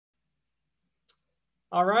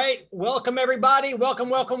All right. Welcome, everybody. Welcome,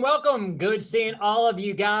 welcome, welcome. Good seeing all of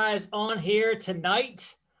you guys on here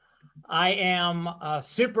tonight. I am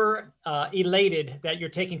super elated that you're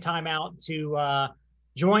taking time out to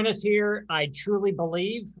join us here. I truly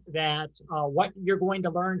believe that what you're going to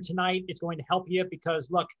learn tonight is going to help you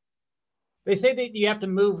because, look, they say that you have to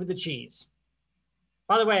move with the cheese.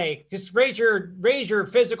 By the way, just raise your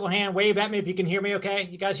physical hand, wave at me if you can hear me okay.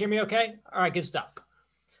 You guys hear me okay? All right, good stuff.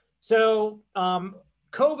 So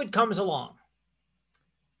COVID comes along,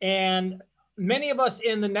 and many of us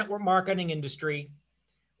in the network marketing industry,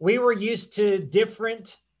 we were used to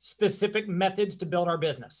different specific methods to build our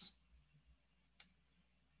business.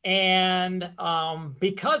 And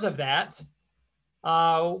because of that,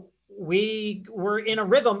 we were in a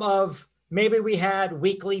rhythm of maybe we had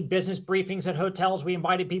weekly business briefings at hotels we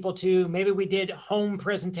invited people to. Maybe we did home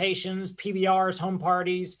presentations, PBRs, home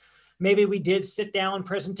parties. Maybe we did sit down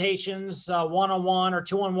presentations, one-on-one or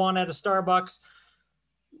two-on-one at a Starbucks.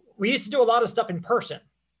 We used to do a lot of stuff in person.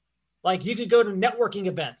 Like you could go to networking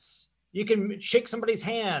events. You can shake somebody's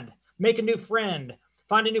hand, make a new friend,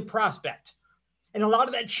 find a new prospect. And a lot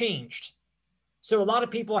of that changed. So a lot of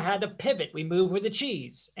people had to pivot. We moved with the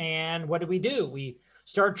cheese. And what do? We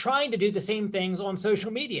started trying to do the same things on social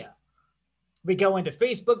media. We go into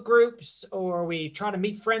Facebook groups, or we try to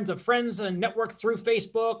meet friends of friends and network through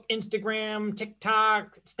Facebook, Instagram,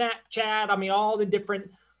 TikTok, Snapchat. I mean, all the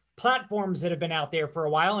different platforms that have been out there for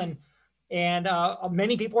a while. And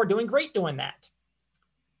many people are doing great doing that.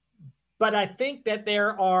 But I think that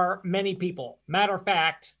there are many people, matter of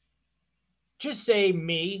fact, just say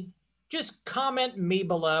me, just comment me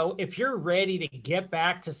below if you're ready to get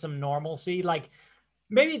back to some normalcy. Like,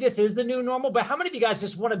 maybe this is the new normal, but how many of you guys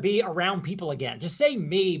just want to be around people again? Just say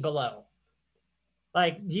me below.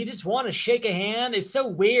 Like, do you just want to shake a hand? It's so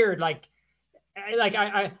weird. Like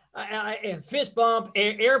I fist bump,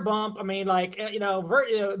 air bump. I mean, like,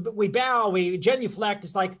 we bow, we genuflect.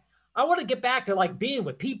 It's like, I want to get back to like being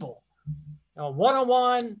with people,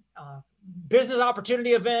 one-on-one, business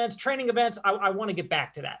opportunity events, training events. I want to get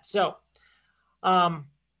back to that. So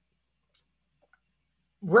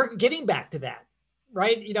we're getting back to that.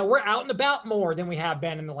 Right? We're out and about more than we have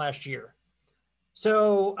been in the last year.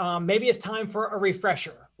 So maybe it's time for a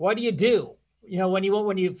refresher. What do?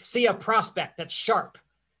 When you see a prospect that's sharp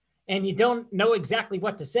and you don't know exactly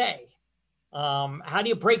what to say, how do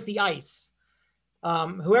you break the ice?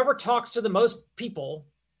 Whoever talks to the most people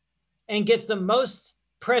and gets the most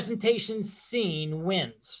presentations seen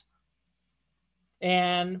wins.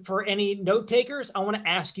 And for any note takers, I want to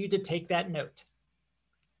ask you to take that note.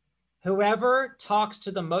 Whoever talks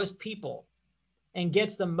to the most people and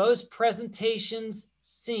gets the most presentations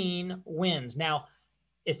seen wins. Now,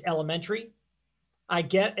 it's elementary. I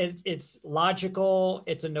get it. It's logical.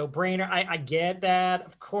 It's a no-brainer. I get that.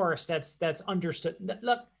 Of course, that's understood.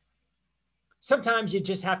 Look, sometimes you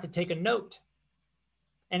just have to take a note.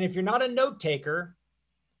 And if you're not a note taker,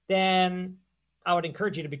 then I would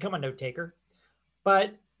encourage you to become a note taker.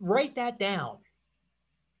 But write that down.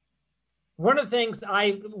 One of the things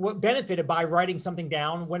I benefited by writing something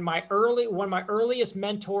down, one of my earliest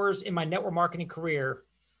mentors in my network marketing career,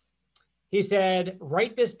 he said,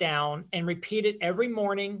 write this down and repeat it every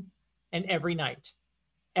morning and every night.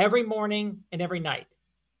 Every morning and every night.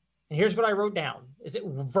 And here's what I wrote down. Is it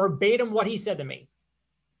verbatim what he said to me?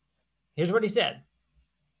 Here's what he said.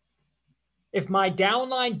 If my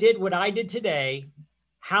downline did what I did today,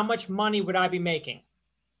 how much money would I be making?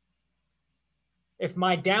 If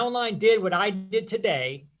my downline did what I did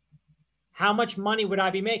today, how much money would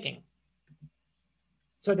I be making?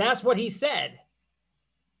 So that's what he said.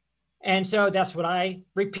 And so that's what I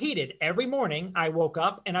repeated. Every morning I woke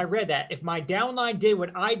up and I read that. If my downline did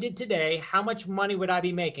what I did today, how much money would I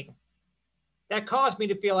be making? That caused me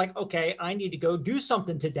to feel like, okay, I need to go do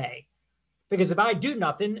something today. Because if I do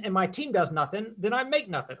nothing and my team does nothing, then I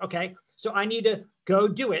make nothing. Okay, so I need to go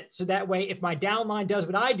do it. So that way, if my downline does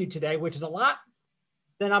what I do today, which is a lot,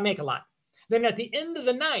 then I'll make a lot. Then at the end of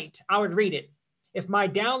the night, I would read it. If my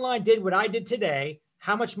downline did what I did today,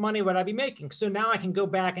 how much money would I be making? So now I can go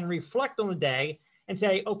back and reflect on the day and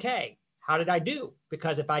say, okay, how did I do?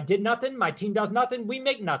 Because if I did nothing, my team does nothing, we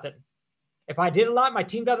make nothing. If I did a lot, my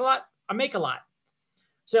team does a lot, I make a lot.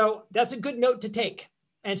 So that's a good note to take.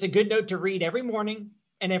 And it's a good note to read every morning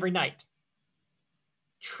and every night.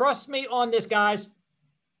 Trust me on this, guys.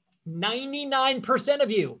 99%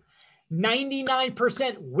 of you,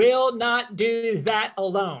 99% will not do that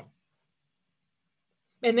alone.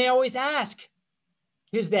 And they always ask,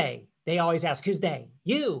 who's they? They always ask, who's they?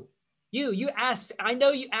 You ask. I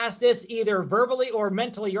know you ask this either verbally or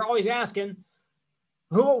mentally. You're always asking,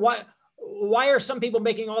 who, what, why are some people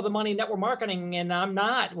making all the money in network marketing and I'm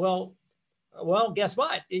not? Well, guess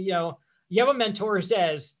what? You have a mentor who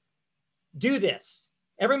says, do this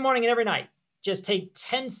every morning and every night. Just take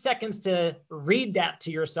 10 seconds to read that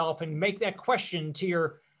to yourself and make that question to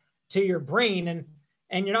your brain.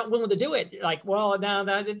 And you're not willing to do it. Like, well, now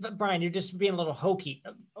Brian, you're just being a little hokey.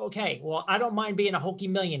 Okay, well, I don't mind being a hokey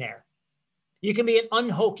millionaire. You can be an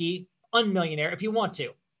unhokey unmillionaire if you want to.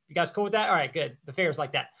 You guys cool with that? All right, good. The fair's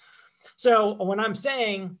like that. So when I'm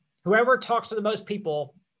saying whoever talks to the most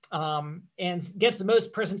people and gets the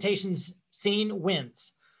most presentations seen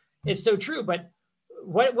wins, it's so true. But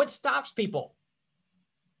what stops people?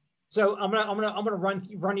 So I'm gonna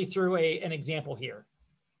run you through an example here.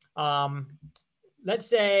 Let's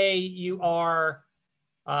say you are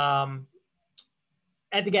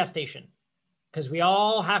at the gas station, because we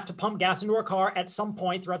all have to pump gas into our car at some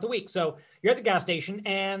point throughout the week. So you're at the gas station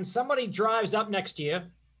and somebody drives up next to you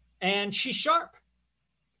and she's sharp.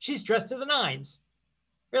 She's dressed to the nines.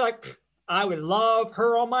 You're like, I would love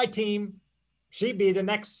her on my team. She'd be the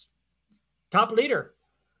next top leader.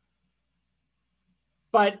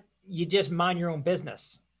 But you just mind your own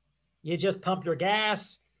business. You just pump your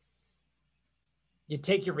gas. You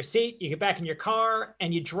take your receipt, you get back in your car,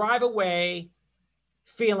 and you drive away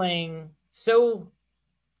feeling so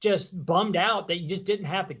just bummed out that you just didn't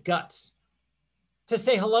have the guts to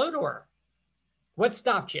say hello to her. What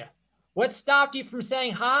stopped you? What stopped you from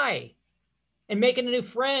saying hi and making a new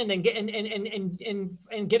friend and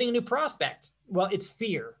getting a new prospect? Well, it's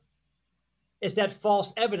fear. It's that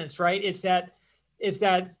false evidence, right? It's that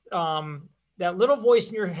little voice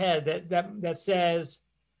in your head that says,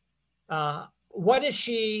 what if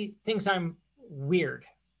she thinks I'm weird?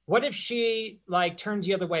 What if she turns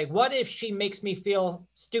the other way? What if she makes me feel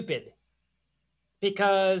stupid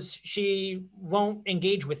because she won't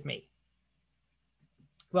engage with me?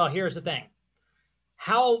 Well, here's the thing.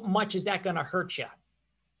 How much is that going to hurt you?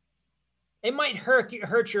 It might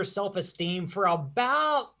hurt your self-esteem for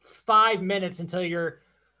about 5 minutes until your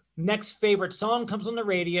next favorite song comes on the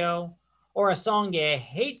radio, or a song you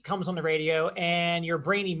hate comes on the radio, and your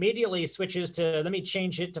brain immediately switches to, let me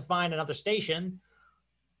change it to find another station,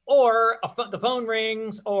 or the phone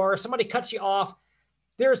rings, or somebody cuts you off.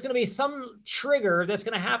 There's going to be some trigger that's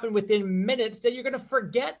going to happen within minutes that you're going to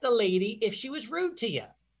forget the lady if she was rude to you.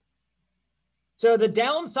 So the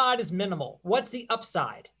downside is minimal. What's the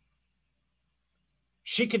upside?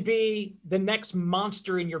 She could be the next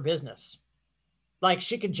monster in your business. Like,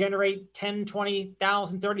 she could generate 10,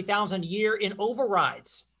 20,000, 30,000 a year in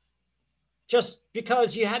overrides just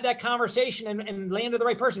because you had that conversation and landed the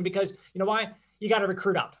right person. Because you know why? You got to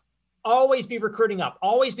recruit up. Always be recruiting up.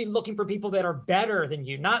 Always be looking for people that are better than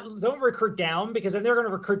you. Don't recruit down, because then they're going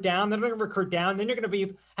to recruit down. Then they're going to recruit down. Then you're going to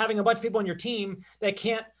be having a bunch of people on your team that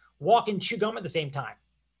can't walk and chew gum at the same time.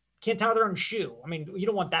 Can't tie their own shoe. I mean, you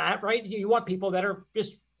don't want that, right? You want people that are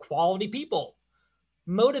just quality people,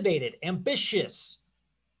 motivated, ambitious,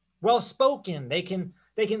 well-spoken. They can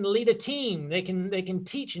lead a team. They can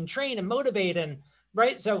teach and train and motivate, and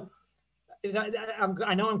right. So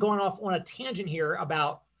I know I'm going off on a tangent here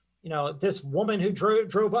about, this woman who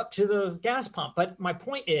drove up to the gas pump. But my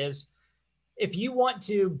point is, if you want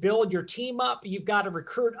to build your team up, you've got to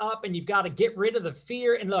recruit up, and you've got to get rid of the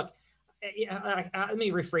fear. And look, let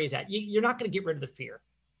me rephrase that. You're not going to get rid of the fear.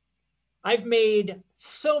 I've made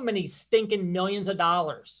so many stinking millions of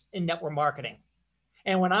dollars in network marketing.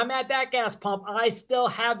 And when I'm at that gas pump, I still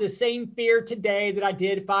have the same fear today that I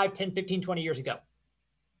did 5, 10, 15, 20 years ago.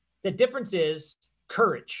 The difference is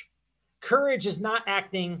courage. Courage is not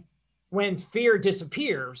acting when fear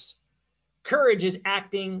disappears. Courage is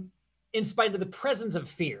acting in spite of the presence of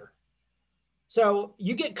fear. So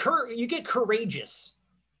you get courageous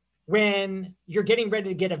when you're getting ready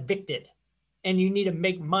to get evicted and you need to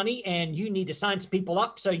make money and you need to sign some people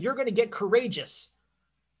up. So you're going to get courageous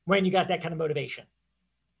when you got that kind of motivation.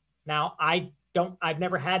 Now, I've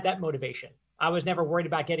never had that motivation. I was never worried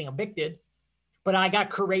about getting evicted, but I got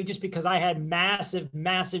courageous because I had massive,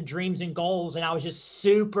 massive dreams and goals, and I was just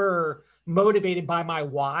super motivated by my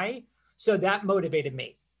why. So that motivated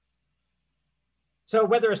me. So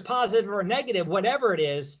whether it's positive or negative, whatever it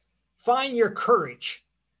is, find your courage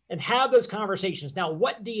and have those conversations. Now,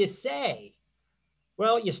 what do you say?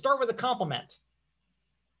 Well, you start with a compliment.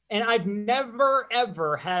 And I've never,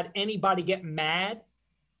 ever had anybody get mad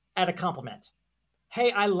at a compliment.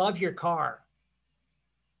 Hey, I love your car.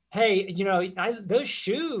 Hey, those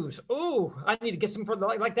shoes. Oh, I need to get some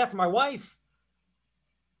like that for my wife.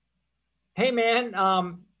 Hey, man,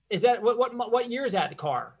 is that what year is that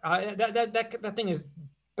car? That thing is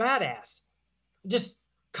badass. Just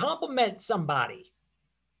compliment somebody.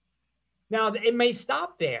 Now it may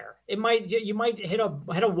stop there. You might hit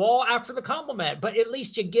a wall after the compliment, but at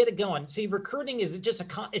least you get it going. See, recruiting is just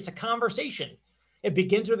it's a conversation. It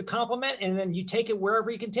begins with a compliment, and then you take it wherever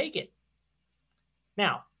you can take it.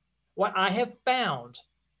 Now, what I have found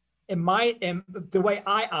in the way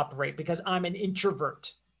I operate, because I'm an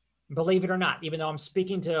introvert, believe it or not, even though I'm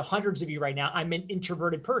speaking to hundreds of you right now, I'm an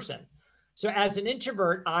introverted person. So as an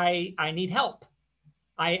introvert, I need help.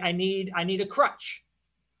 I need a crutch.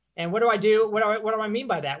 And what do I do? What do I mean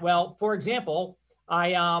by that? Well, for example,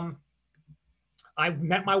 I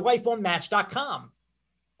met my wife on Match.com.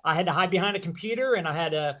 I had to hide behind a computer, and I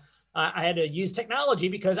had to use technology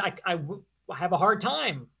because I have a hard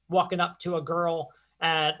time walking up to a girl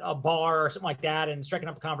at a bar or something like that and striking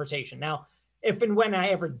up a conversation. Now, if and when I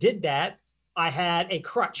ever did that, I had a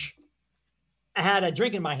crutch. I had a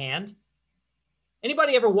drink in my hand.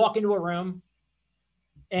 Anybody ever walk into a room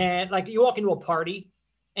and like you walk into a party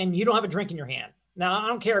and you don't have a drink in your hand? Now, I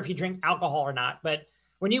don't care if you drink alcohol or not, but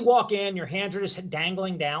when you walk in, your hands are just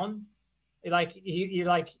dangling down.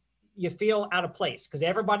 You feel out of place because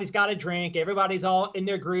everybody's got a drink. Everybody's all in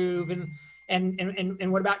their groove.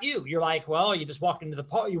 And what about you? You're like, well, you just walk into the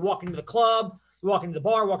club, you walk into the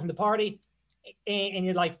bar, walk into the party, and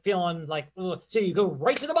you're like feeling like, ugh. So you go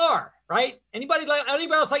right to the bar, right? Anybody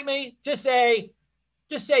else like me? Just say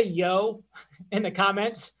yo in the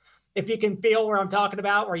comments if you can feel where I'm talking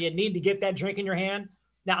about, or you need to get that drink in your hand.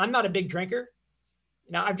 Now, I'm not a big drinker.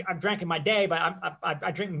 Now, I've drank in my day, but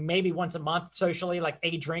I drink maybe once a month socially, like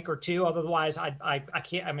a drink or two. Otherwise, I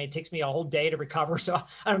can't. I mean, it takes me a whole day to recover, so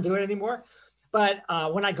I don't do it anymore. But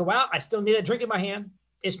when I go out, I still need a drink in my hand.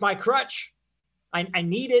 It's my crutch. I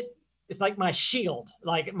need it. It's like my shield.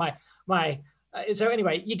 Like so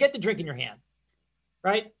anyway, you get the drink in your hand,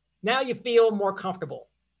 right? Now you feel more comfortable.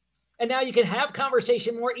 And now you can have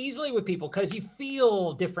conversation more easily with people because you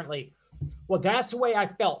feel differently. Well, that's the way I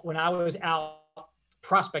felt when I was out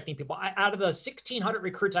prospecting people. Out of the 1,600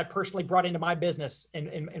 recruits I personally brought into my business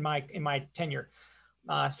in my tenure,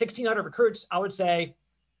 1,600 recruits, I would say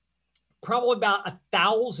probably about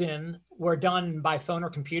 1,000 were done by phone or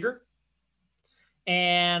computer.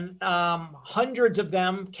 And hundreds of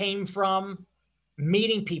them came from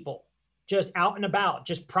meeting people, just out and about,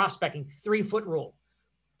 just prospecting. 3-foot rule.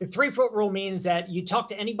 The 3-foot rule means that you talk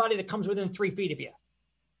to anybody that comes within 3 feet of you,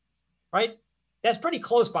 right? That's pretty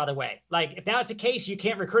close, by the way. Like if that's the case, you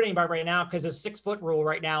can't recruit anybody right now because there's a 6-foot rule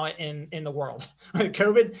right now in the world,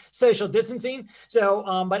 COVID, social distancing. So,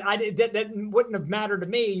 but that wouldn't have mattered to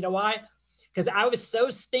me. You know why? Because I was so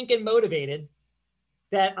stinking motivated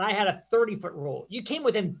that I had a 30-foot rule. You came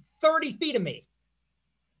within 30 feet of me.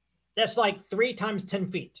 That's like 3 times 10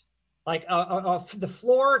 feet. Like the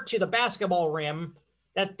floor to the basketball rim,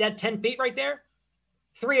 that 10 feet right there,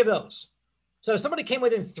 3 of those. So if somebody came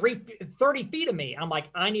within 30 feet of me, I'm like,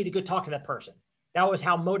 I need to go talk to that person. That was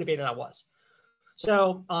how motivated I was.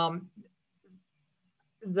 So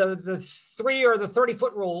the 3 or the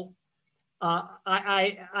 30-foot rule,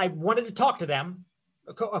 I wanted to talk to them.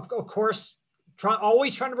 Of course,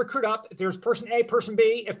 always trying to recruit up. If there's person A, person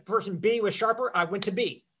B, if person B was sharper, I went to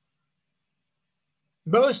B.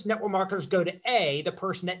 Most network marketers go to A, the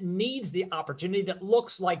person that needs the opportunity, that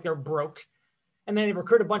looks like they're broke. And then they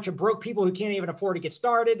recruit a bunch of broke people who can't even afford to get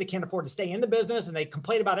started. They can't afford to stay in the business, and they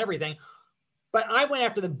complain about everything. But I went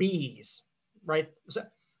after the Bs, right? So,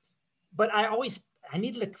 but I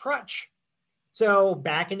needed a crutch. So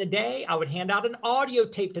back in the day, I would hand out an audio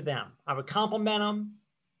tape to them. I would compliment them,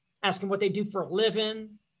 ask them what they do for a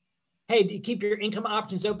living. Hey, do you keep your income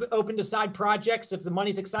options open to side projects if the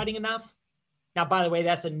money's exciting enough? Now, by the way,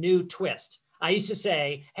 that's a new twist. I used to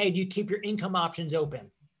say, hey, do you keep your income options open?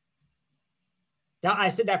 Now, I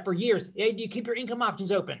said that for years. Hey, do you keep your income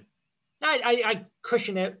options open? Now, I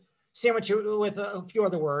cushion it, sandwich it with a few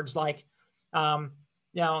other words like, I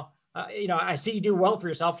see you do well for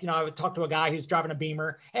yourself. I would talk to a guy who's driving a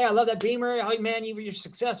Beamer. Hey, I love that Beamer. Oh, man, you're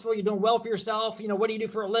successful. You're doing well for yourself. What do you do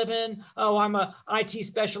for a living? Oh, I'm a IT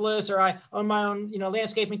specialist, or I own my own,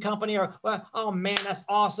 landscaping company, or, well, oh man, that's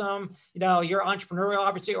awesome. You're entrepreneurial,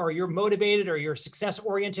 obviously, or you're motivated, or you're success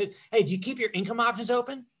oriented. Hey, do you keep your income options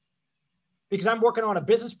open? Because I'm working on a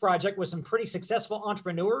business project with some pretty successful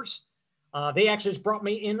entrepreneurs. They actually just brought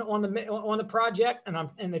me in on the project,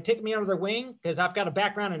 and they've taken me under their wing because I've got a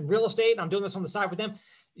background in real estate and I'm doing this on the side with them.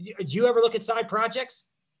 Do you ever look at side projects?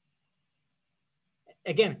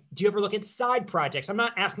 Again, do you ever look at side projects? I'm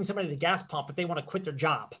not asking somebody to gas pump if they want to quit their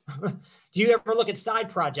job. Do you ever look at side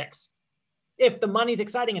projects if the money's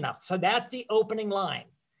exciting enough? So that's the opening line.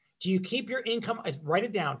 Do you keep your income? Write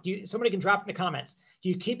it down. Somebody can drop it in the comments. Do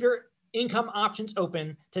you keep your income options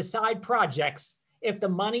open to side projects if the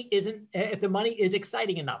money is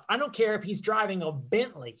exciting enough. I don't care if he's driving a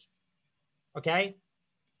Bentley. Okay.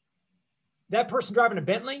 That person driving a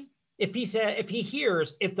Bentley, if he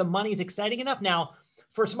hears if the money's exciting enough. Now,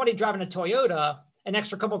 for somebody driving a Toyota, an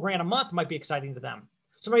extra couple grand a month might be exciting to them.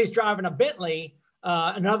 Somebody who's driving a Bentley,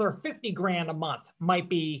 another 50 grand a month might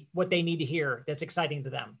be what they need to hear that's exciting to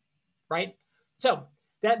them, right? So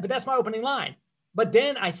but that's my opening line. But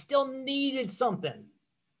then I still needed something.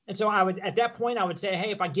 And so at that point, I would say,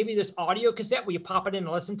 hey, if I give you this audio cassette, will you pop it in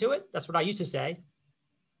and listen to it? That's what I used to say.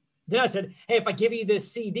 Then I said, hey, if I give you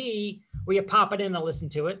this CD, will you pop it in and listen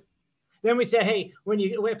to it? Then we said, hey,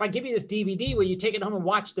 if I give you this DVD, will you take it home and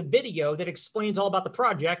watch the video that explains all about the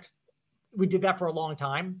project? We did that for a long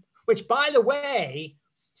time, which, by the way,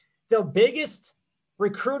 the biggest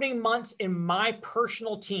recruiting months in my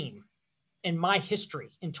personal team, in my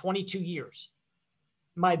history, in 22 years,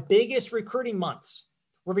 my biggest recruiting months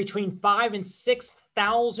were between 5,000 and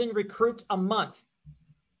 6,000 recruits a month.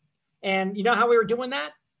 And you know how we were doing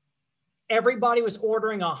that? Everybody was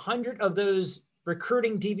ordering 100 of those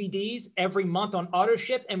recruiting DVDs every month on auto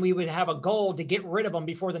ship, and we would have a goal to get rid of them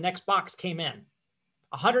before the next box came in.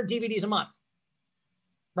 100 DVDs a month,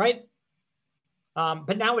 right?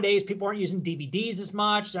 But nowadays, people aren't using DVDs as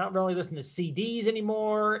much. They're not really listening to CDs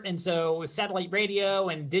anymore. And so with satellite radio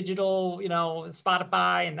and digital,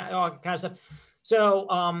 Spotify and all that kind of stuff. So,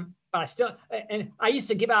 but I used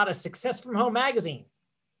to give out a Success from Home magazine.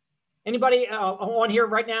 Anybody on here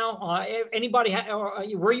right now?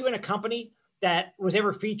 Were you in a company that was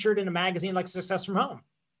ever featured in a magazine like Success from Home?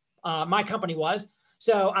 My company was.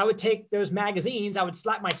 So I would take those magazines, I would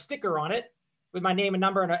slap my sticker on it with my name and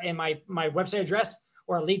number and my website address,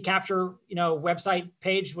 or a lead capture, website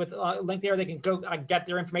page with a link there. They can go get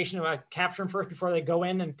their information, capture them first before they go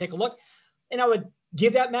in and take a look. And I would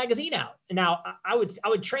give that magazine out. And now I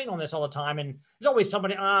would train on this all the time. And there's always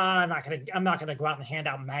somebody, I'm not gonna go out and hand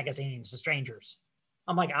out magazines to strangers.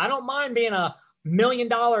 I'm like, I don't mind being a $1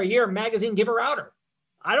 million a year magazine giver outer.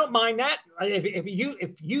 I don't mind that.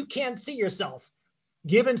 If you can't see yourself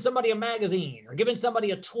giving somebody a magazine or giving somebody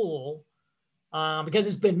a tool because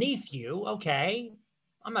it's beneath you, okay.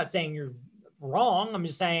 I'm not saying you're wrong. I'm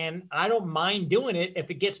just saying I don't mind doing it if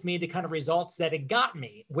it gets me the kind of results that it got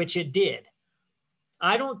me, which it did.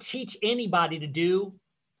 I don't teach anybody to do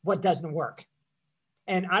what doesn't work.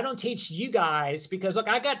 And I don't teach you guys because, look,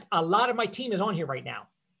 I got a lot of my team is on here right now.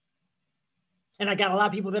 And I got a lot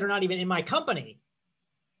of people that are not even in my company,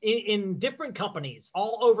 in different companies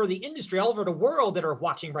all over the industry, all over the world that are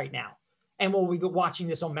watching right now. And will we be watching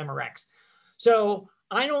this on Memorex? So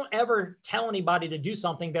I don't ever tell anybody to do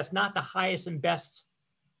something that's not the highest and best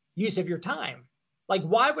use of your time. Like,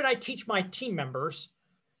 why would I teach my team members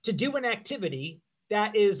to do an activity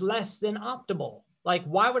that is less than optimal? Like,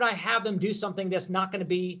 why would I have them do something that's not going to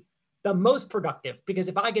be the most productive? Because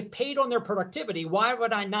if I get paid on their productivity, why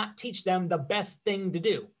would I not teach them the best thing to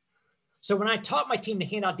do? So when I taught my team to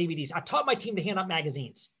hand out DVDs, I taught my team to hand out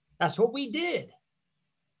magazines. That's what we did.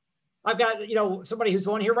 I've got, somebody who's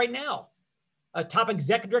on here right now, a top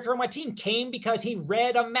executive director on my team, came because he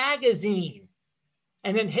read a magazine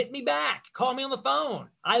and then hit me back, called me on the phone.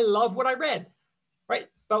 I love what I read, right?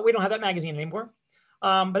 But we don't have that magazine anymore.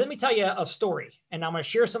 But let me tell you a story, and I'm going to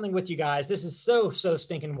share something with you guys. This is so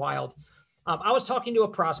stinking wild. I was talking to a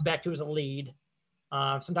prospect who was a lead.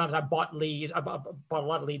 Sometimes I bought leads. I bought a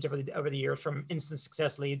lot of leads over the years from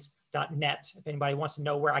instantsuccessleads.net. If anybody wants to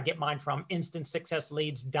know where I get mine from,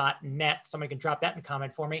 instantsuccessleads.net. Somebody can drop that in a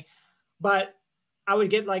comment for me. But I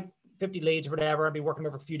would get like 50 leads or whatever. I'd be working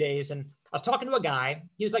over a few days. And I was talking to a guy.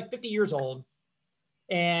 He was like 50 years old.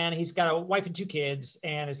 And he's got a wife and 2 kids.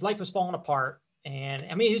 And his life was falling apart. And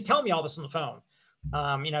I mean, he was telling me all this on the phone.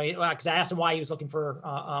 Because I asked him why he was looking for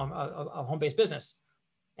a home-based business.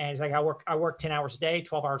 And he's like, I work 10 hours a day,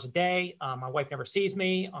 12 hours a day. My wife never sees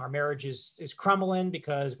me. Our marriage is crumbling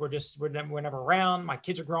because we're never around. My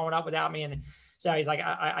kids are growing up without me. And so he's like,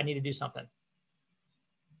 I need to do something.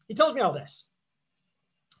 He tells me all this.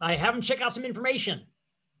 I have him check out some information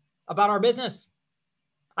about our business.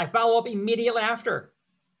 I follow up immediately after.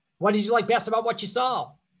 What did you like best about what you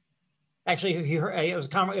saw? Actually, it was a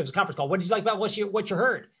conference call. What did you like about what you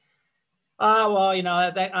heard? Well, I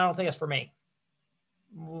don't think that's for me.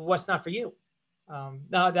 What's not for you?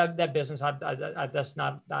 No, that business, that's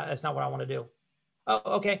not what I want to do.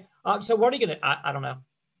 Oh, okay. So what are you gonna? I don't know.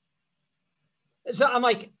 So I'm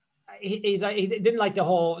like, he didn't like the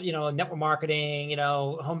whole network marketing,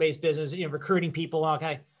 home-based business, recruiting people.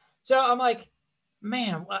 Okay. So I'm like,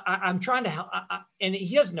 man, I'm trying to help. And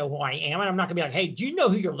he doesn't know who I am. And I'm not gonna be like, hey, do you know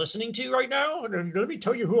who you're listening to right now? Let me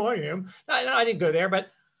tell you who I am. No, I didn't go there,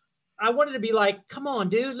 but I wanted to be like, come on,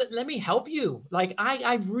 dude, let me help you. Like,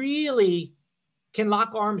 I really can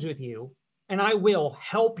lock arms with you, and I will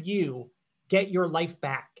help you get your life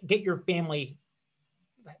back, get your family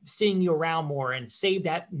seeing you around more, and save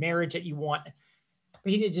that marriage that you want.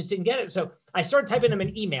 But he just didn't get it. So I started typing him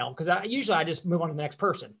an email, because I just move on to the next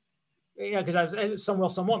person. Because I was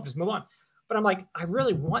someone just move on. But I'm like, I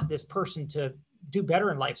really want this person to do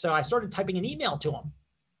better in life. So I started typing an email to him,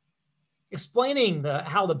 explaining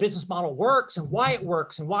how the business model works and why it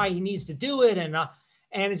works and why he needs to do it.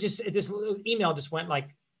 And this email just went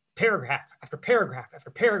like paragraph after paragraph after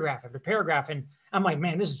paragraph after paragraph. And I'm like,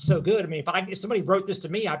 man, this is so good. I mean, if somebody wrote this to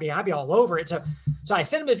me, I'd be all over it. So I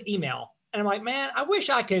sent him his email, and I'm like, man, I wish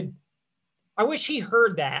he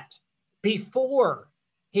heard that before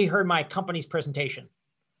he heard my company's presentation,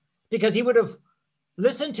 because he would have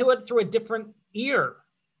listened to it through a different ear,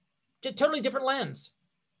 a totally different lens.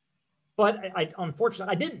 But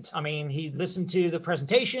unfortunately, I didn't. I mean, he listened to the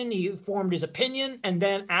presentation, he formed his opinion, and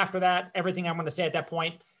then after that, everything I'm going to say at that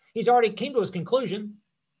point, he's already came to his conclusion.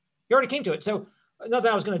 He already came to it. So nothing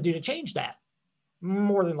I was going to do to change that,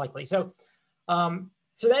 more than likely. So,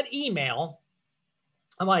 so that email,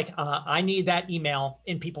 I'm like, I need that email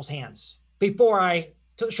in people's hands before I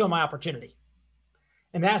show my opportunity.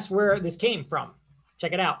 And that's where this came from.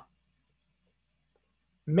 Check it out.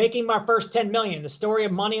 Making My First 10 Million, the story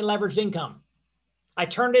of money and leveraged income. I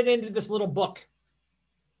turned it into this little book.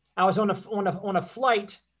 I was on a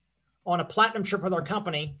flight on a platinum trip with our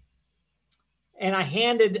company, and I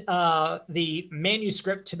handed the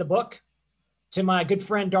manuscript to the book to my good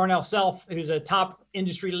friend Darnell Self, who's a top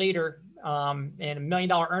industry leader and $1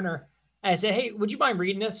 million earner. And I said, hey, would you mind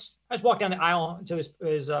reading this? I just walked down the aisle to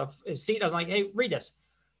his seat. I was like, hey, read this.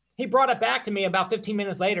 He brought it back to me about 15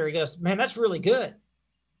 minutes later. He goes, man, that's really good.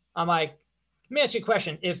 I'm like, let me ask you a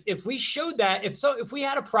question. If we showed that, if we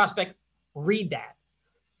had a prospect read that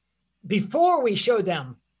before we showed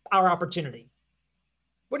them our opportunity,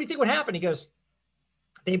 what do you think would happen? He goes,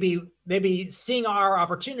 they'd be seeing our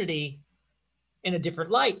opportunity in a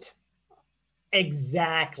different light.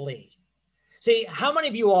 Exactly. See, how many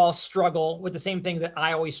of you all struggle with the same thing that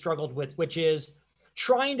I always struggled with, which is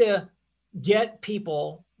trying to get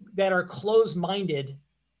people that are closed-minded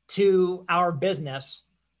to our business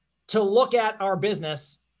to look at our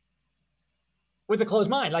business with a closed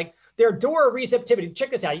mind, like their door of receptivity.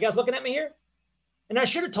 Check this out. You guys looking at me here? And I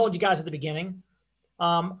should have told you guys at the beginning.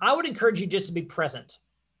 I would encourage you just to be present.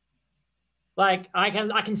 Like I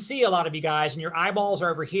can see a lot of you guys, and your eyeballs are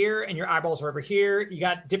over here and your eyeballs are over here. You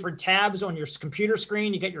got different tabs on your computer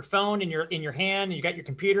screen. You got your phone in your hand, and you got your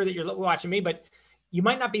computer that you're watching me, but you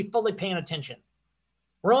might not be fully paying attention.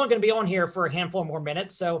 We're only going to be on here for a handful more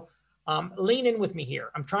minutes. So lean in with me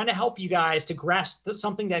here. I'm trying to help you guys to grasp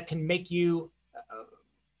something that can make you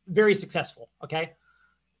very successful. Okay.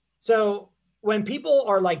 So when people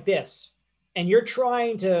are like this and you're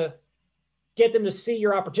trying to get them to see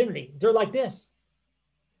your opportunity, they're like this.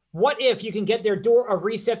 What if you can get their door of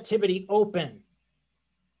receptivity open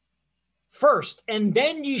first, and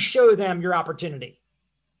then you show them your opportunity?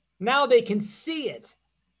 Now they can see it.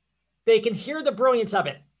 They can hear the brilliance of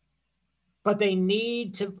it, but they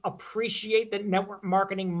need to appreciate the network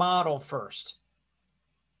marketing model first.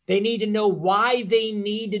 They need to know why they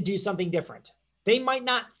need to do something different. They might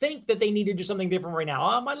not think that they need to do something different right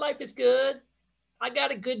now. Oh, my life is good. I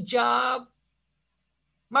got a good job.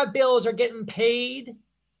 My bills are getting paid.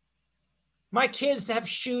 My kids have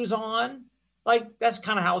shoes on. Like, that's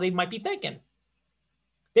kind of how they might be thinking.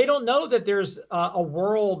 They don't know that there's a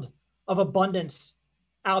world of abundance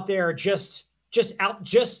out there, just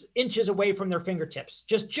inches away from their fingertips,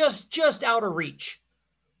 just out of reach.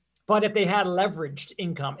 But if they had leveraged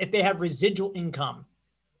income, if they had residual income,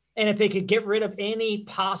 and if they could get rid of any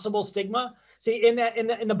possible stigma, see, in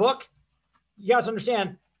the book, you guys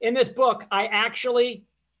understand, in this book, I actually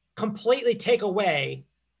completely take away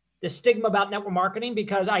the stigma about network marketing,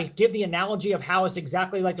 because I give the analogy of how it's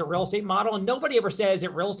exactly like the real estate model. And nobody ever says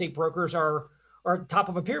that real estate brokers are top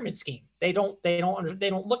of a pyramid scheme. They don't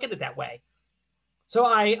look at it that way. So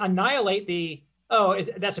I annihilate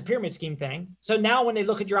that's a pyramid scheme thing. So now when they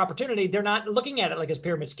look at your opportunity, they're not looking at it like it's a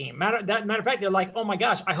pyramid scheme. Matter of fact, they're like, oh my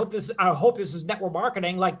gosh, I hope this is network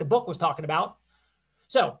marketing, like the book was talking about.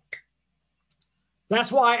 So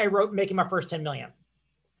that's why I wrote Making My First 10 Million.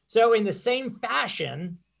 So in the same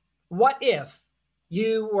fashion, what if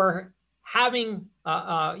you were having,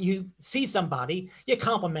 you see somebody, you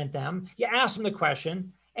compliment them, you ask them the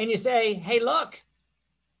question, and you say, hey, look,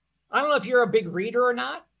 I don't know if you're a big reader or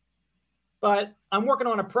not, but I'm working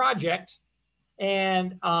on a project,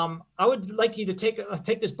 and I would like you to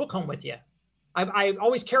take this book home with you. I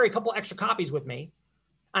always carry a couple extra copies with me.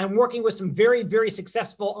 I'm working with some very, very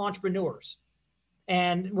successful entrepreneurs.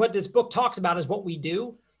 And what this book talks about is what we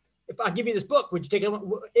do. If I give you this book, would you take it?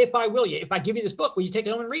 If I give you this book, will you take it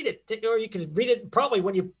home and read it? Or you can read it probably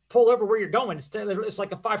when you pull over where you're going. It's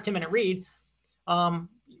like a 5-10 minute read.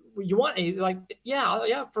 You want like,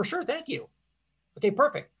 yeah, for sure. Thank you. Okay,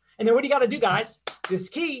 perfect. And then what do you got to do, guys? This is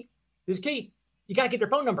key. You got to get their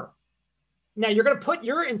phone number. Now you're going to put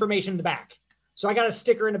your information in the back. So I got a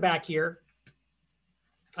sticker in the back here.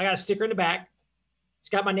 It's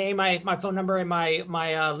got my name, my phone number, and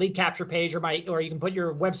my lead capture page, or you can put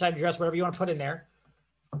your website address, whatever you want to put in there.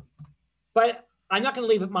 But I'm not going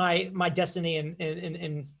to leave my destiny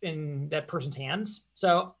in that person's hands.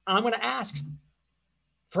 So I'm going to ask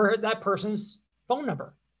for that person's phone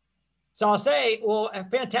number. So I'll say, well,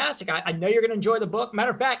 fantastic. I know you're going to enjoy the book.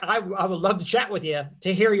 Matter of fact, I would love to chat with you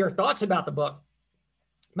to hear your thoughts about the book.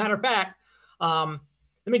 Matter of fact, let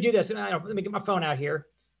me do this. Let me get my phone out here.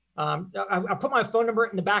 I put my phone number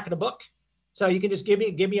in the back of the book. So you can just give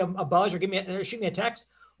me a buzz or shoot me a text.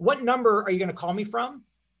 What number are you going to call me from?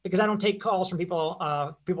 Because I don't take calls from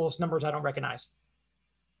people's numbers I don't recognize.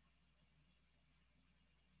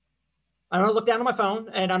 I'm going to look down on my phone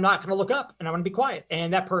and I'm not going to look up and I'm going to be quiet.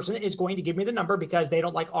 And that person is going to give me the number because they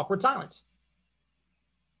don't like awkward silence.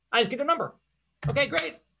 I just get their number. Okay,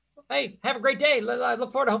 great. Hey, have a great day. I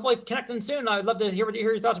look forward to hopefully connecting soon. I'd love to hear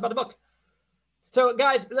your thoughts about the book. So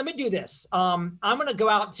guys, let me do this. I'm going to go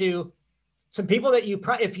out to some people that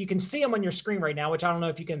if you can see them on your screen right now, which I don't know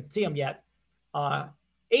if you can see them yet.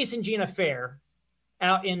 Ace and Gina Fair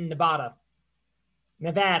out in Nevada.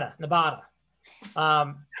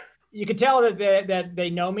 You can tell that they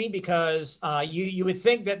know me because you would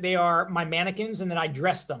think that they are my mannequins and that I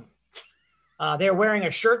dress them. They're wearing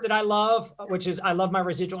a shirt that I love, which is I love my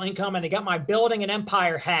residual income, and they got my building an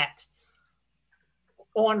empire hat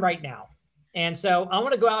on right now. And so I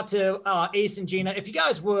want to go out to Ace and Gina. If you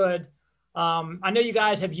guys would, I know you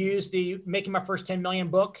guys have used the Making My First 10 Million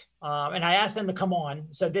book, and I asked them to come on.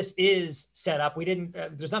 So this is set up. We didn't,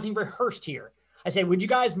 there's nothing rehearsed here. I say, would you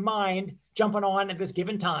guys mind jumping on at this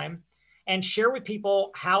given time and share with people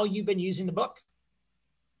how you've been using the book?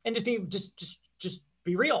 And just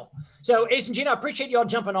be real. So Ace and Gina, I appreciate you all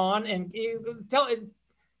jumping on, and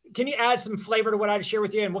can you add some flavor to what I share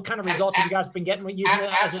with you, and what kind of results have you guys been getting using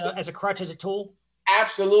it as a crutch, as a tool?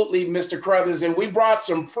 Absolutely, Mr. Crothers. And we brought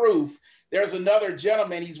some proof. There's another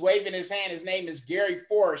gentleman, he's waving his hand. His name is Gary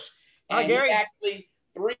Forsch. And Gary. Actually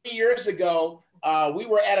 3 years ago, we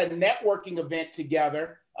were at a networking event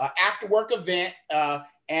together, after work event.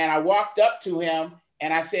 And I walked up to him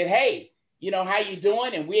and I said, hey, how you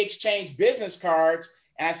doing? And we exchanged business cards.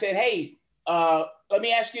 And I said, hey, let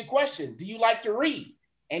me ask you a question. Do you like to read?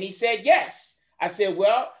 And he said, yes. I said,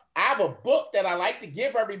 well, I have a book that I like to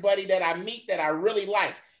give everybody that I meet that I really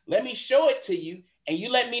like. Let me show it to you and you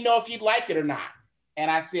let me know if you'd like it or not. And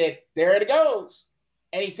I said, there it goes.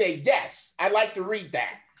 And he said, yes, I'd like to read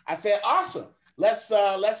that. I said, awesome. Let's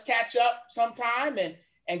catch up sometime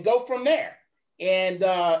and go from there. And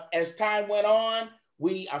as time went on,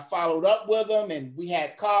 I followed up with him and we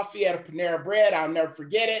had coffee at a Panera Bread. I'll never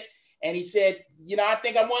forget it. And he said, I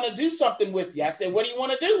think I want to do something with you. I said, what do you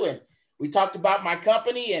want to do? And we talked about my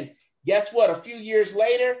company, and guess what? A few years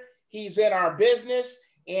later, he's in our business.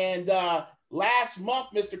 And last month,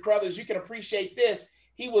 Mr. Crothers, you can appreciate this.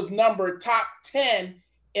 He was number top 10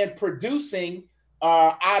 in producing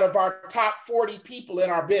out of our top 40 people in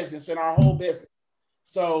our business, in our whole business.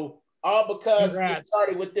 So all because It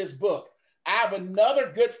started with this book. I have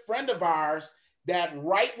another good friend of ours that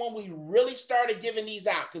right when we really started giving these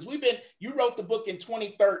out, because you wrote the book in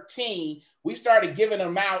 2013, we started giving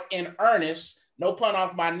them out in earnest, no pun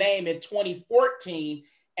off my name, in 2014.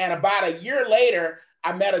 And about a year later,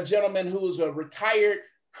 I met a gentleman who was a retired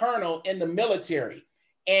colonel in the military.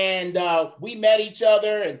 And we met each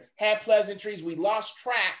other and had pleasantries. We lost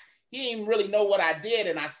track. He didn't even really know what I did.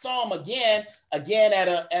 And I saw him again at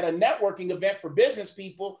a networking event for business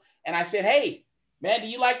people. And I said, hey, man, do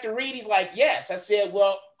you like to read? He's like, yes. I said,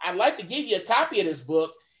 well, I'd like to give you a copy of this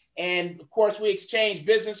book. And of course, we exchanged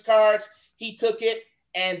business cards. He took it.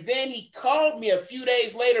 And then he called me a few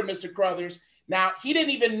days later, Mr. Crothers. Now, he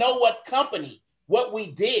didn't even know what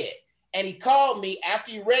we did. And he called me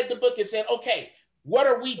after he read the book and said, okay, what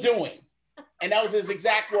are we doing? And that was his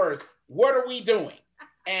exact words. What are we doing?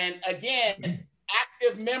 And again,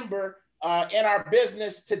 active member in our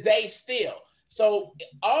business today still. So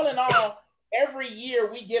all in all, every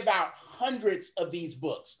year we give out hundreds of these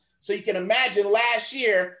books. So you can imagine last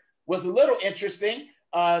year was a little interesting.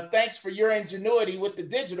 Thanks for your ingenuity with the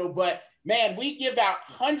digital, but man, we give out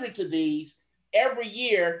hundreds of these. every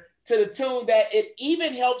year to the tune that it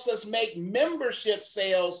even helps us make membership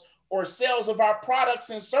sales or sales of our products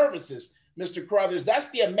and services, Mr. Carruthers. That's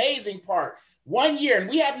the amazing part. 1 year, and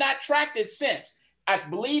we have not tracked it since. I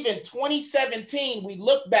believe in 2017, we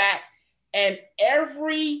looked back and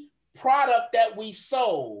every product that we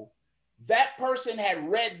sold, that person had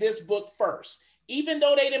read this book first. Even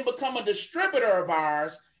though they didn't become a distributor of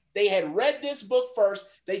ours, they had read this book first.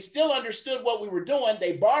 They still understood what we were doing.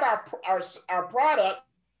 They bought our product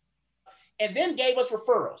and then gave us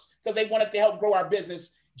referrals because they wanted to help grow our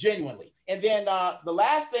business genuinely. And then the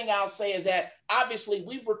last thing I'll say is that obviously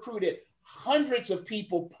we've recruited hundreds of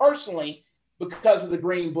people personally because of the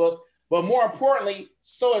Green Book, but more importantly,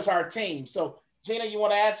 so is our team. So Gina, you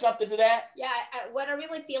want to add something to that? Yeah, what I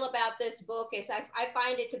really feel about this book is I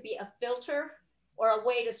find it to be a filter or a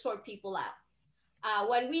way to sort people out.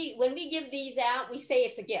 When we give these out, we say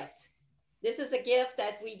it's a gift. This is a gift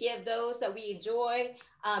that we give those that we enjoy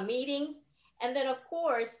meeting. And then of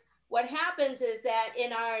course, what happens is that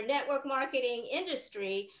in our network marketing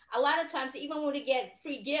industry, a lot of times, even when we get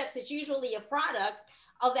free gifts, it's usually a product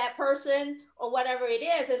of that person or whatever it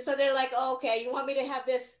is. And so they're like, oh, okay, you want me to have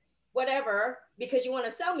this whatever because you want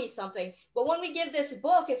to sell me something. But when we give this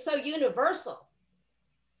book, it's so universal.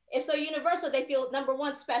 It's so universal. They feel, number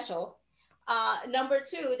one, special. Number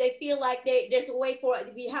two, they feel like there's a way for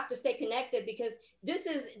it. We have to stay connected because this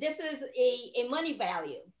is a money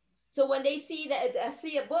value. So when they see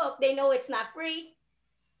a book, they know it's not free.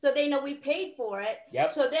 So they know we paid for it.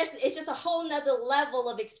 Yep. So it's just a whole nother level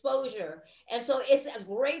of exposure. And so it's a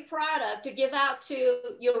great product to give out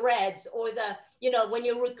to your Reds or when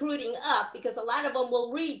you're recruiting up, because a lot of them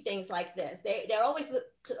will read things like this. They're always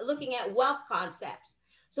looking at wealth concepts.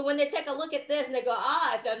 So when they take a look at this and they go,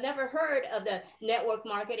 I've never heard of the network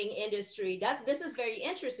marketing industry. This is very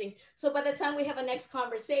interesting. So by the time we have a next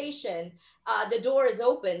conversation, the door is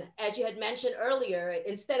open. As you had mentioned earlier,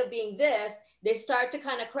 instead of being this, they start to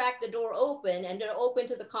kind of crack the door open and they're open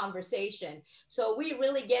to the conversation. So we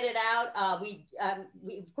really get it out. We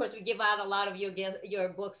of course, we give out a lot of your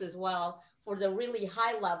books as well for the really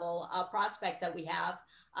high level prospects that we have.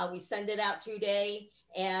 We send it out today.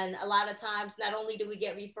 And a lot of times, not only do we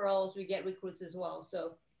get referrals, we get recruits as well.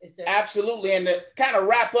 So is there? Absolutely. And to kind of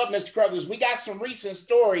wrap up, Mr. Carruthers, we got some recent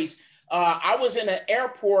stories. I was in an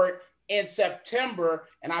airport in September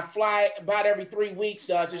and I fly about every 3 weeks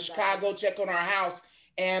to Chicago, check on our house.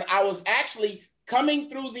 And I was actually coming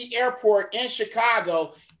through the airport in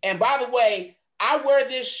Chicago. And by the way, I wear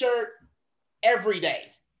this shirt every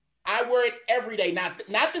day. I wear it every day.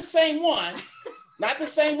 Not the same one. Not the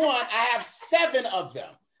same one. I have 7 of them.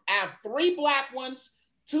 I have 3 black ones,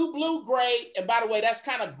 2 blue gray, and by the way, that's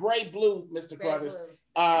kind of gray blue, Mr. Carruthers.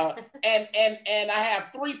 And I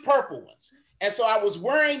have 3 purple ones. And so I was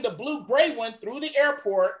wearing the blue gray one through the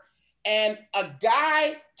airport, and a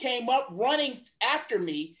guy came up running after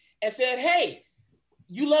me and said, "Hey,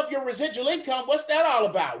 you love your residual income. What's that all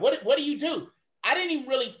about? What do you do?" I didn't even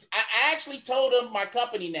really. I actually told him my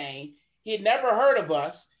company name. He had never heard of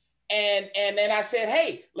us. And then I said,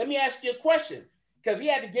 "Hey, let me ask you a question," because he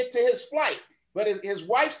had to get to his flight. But his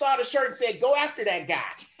wife saw the shirt and said, "Go after that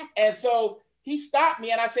guy." And so he stopped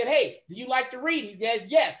me and I said, "Hey, do you like to read?" He said,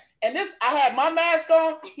 "Yes." And I had my mask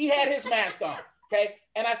on. He had his mask on. Okay.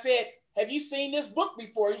 And I said, "Have you seen this book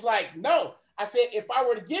before?" He's like, "No." I said, "If I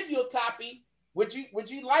were to give you a copy, would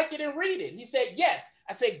you like it and read it?" He said, "Yes."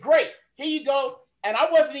 I said, "Great. Here you go." And I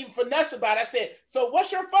wasn't even finesse about it. I said, "So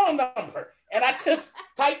what's your phone number?" And I just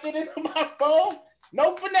typed it into my phone.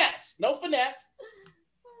 No finesse, no finesse.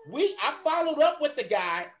 I followed up with the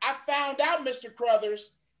guy. I found out, Mr.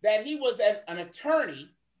 Carruthers, that he was an attorney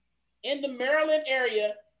in the Maryland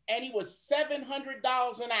area, and he was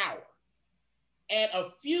 $700 an hour. And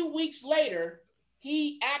a few weeks later,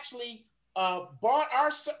 he actually bought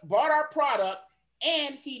our product,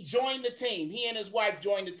 and he joined the team. He and his wife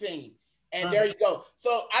joined the team. And there you go.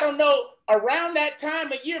 So I don't know, around that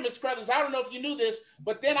time of year, Mr. Carruthers, I don't know if you knew this,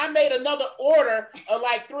 but then I made another order of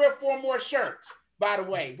like 3 or 4 more shirts, by the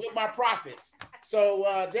way, with my profits.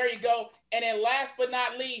 So there you go. And then last but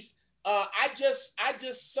not least, I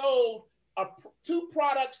just sold 2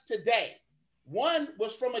 products today. One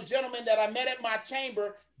was from a gentleman that I met at my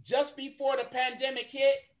chamber just before the pandemic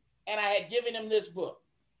hit, and I had given him this book.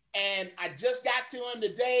 And I just got to him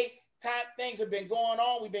today. Things have been going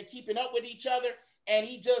on. We've been keeping up with each other, and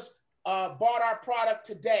he just bought our product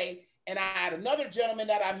today. And I had another gentleman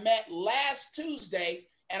that I met last Tuesday,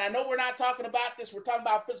 and I know we're not talking about this. We're talking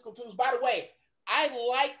about physical tools. By the way, I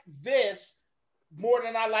like this more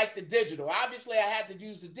than I like the digital. Obviously, I had to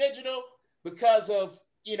use the digital because of,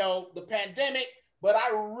 the pandemic, but I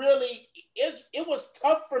really, it was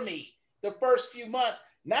tough for me the first few months,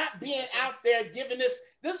 not being out there giving this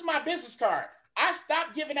is my business card. I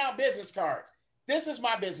stopped giving out business cards. This is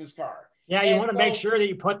my business card. Yeah, you want to make sure that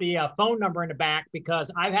you put the phone number in the back,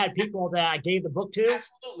 because I've had people that I gave the book to,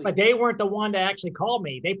 absolutely, but they weren't the one to actually call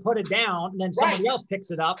me. They put it down, and then somebody else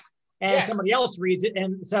picks it up, and somebody else reads it.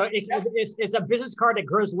 And so it's a business card that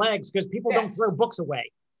grows legs, because people don't throw books away.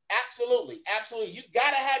 Absolutely. Absolutely. You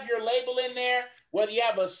got to have your label in there, whether you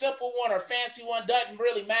have a simple one or fancy one, doesn't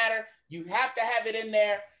really matter. You have to have it in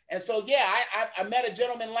there. And so, yeah, I met a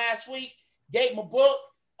gentleman last week, gave him a book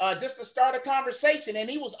just to start a conversation. And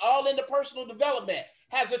he was all into personal development,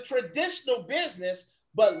 has a traditional business,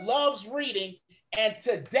 but loves reading. And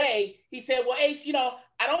today he said, well, Ace, you know,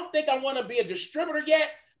 I don't think I want to be a distributor yet,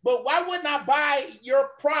 but why wouldn't I buy your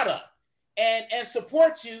product and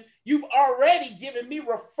support you? You've already given me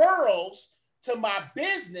referrals to my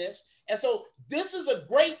business. And so this is a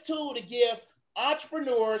great tool to give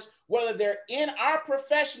entrepreneurs, whether they're in our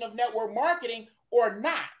profession of network marketing or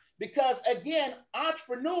not. Because again,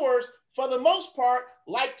 entrepreneurs, for the most part,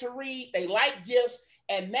 like to read, they like gifts,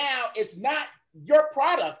 and now it's not your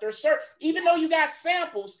product or service. Even though you got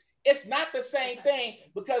samples, it's not the same thing,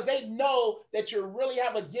 because they know that you really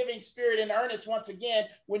have a giving spirit in earnest once again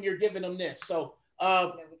when you're giving them this. So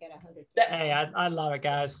hey, I love it,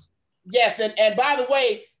 guys. Yes, and by the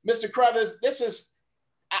way, Mr. Crothers, this is,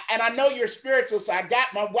 and I know you're spiritual, so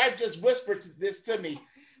my wife just whispered this to me.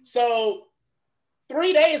 So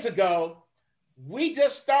 3 days ago, we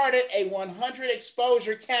just started a 100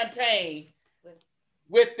 exposure campaign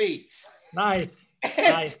with these. Nice,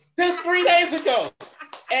 nice. Just 3 days ago.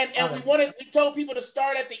 And we told people to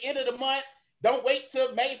start at the end of the month. Don't wait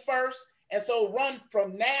till May 1st. And so run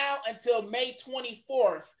from now until May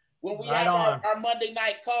 24th when we have our Monday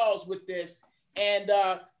night calls with this. And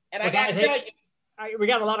I got to tell you, we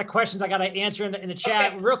got a lot of questions I got to answer in the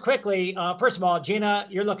chat real quickly. First of all, Gina,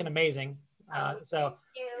 you're looking amazing. And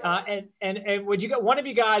would you go, one of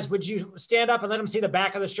you guys, would you stand up and let them see the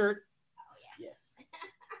back of the shirt? Oh, yeah. Yes.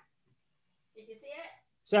 Did you see it?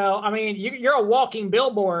 So, I mean, you're a walking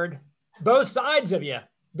billboard, both sides of you.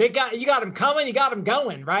 You got them coming, you got them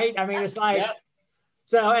going, right? I mean, it's like,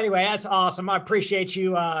 so anyway, that's awesome. I appreciate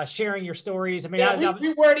you sharing your stories. I mean,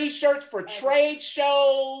 we wear these shirts for trade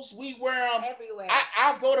shows. We wear them everywhere.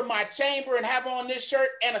 I'll go to my chamber and have on this shirt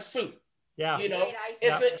and a suit. Yeah, you know,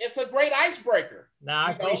 it's a great icebreaker. No,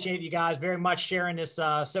 I appreciate you guys very much sharing this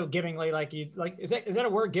so givingly. Is that a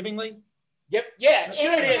word, givingly? Yep. Yeah,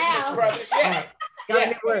 sure it is, Mr. Brothers. Yeah. Got a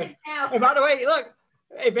new word. And by the way, look,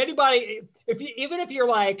 if anybody, even if you're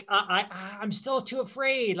like, I'm still too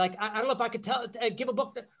afraid. Like, I don't know if I could give a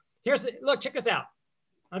book. Look, check this out.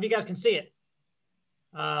 I don't know if you guys can see it.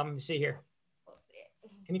 Let me see here. We'll see it.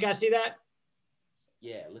 Can you guys see that?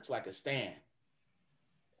 Yeah, it looks like a stand.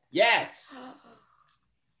 Yes.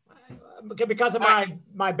 Because of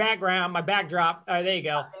my background, my backdrop. There you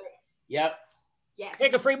go. Yep. Yes.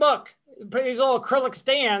 Take a free book. Put these little acrylic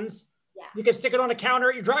stands. Yeah. You can stick it on a counter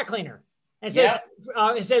at your dry cleaner. And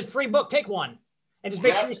it says free book, take one. And just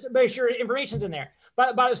make sure information's in there.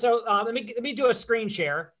 So let me do a screen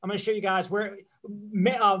share. I'm going to show you guys where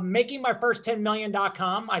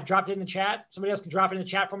makingmyfirst10million.com. I dropped it in the chat. Somebody else can drop it in the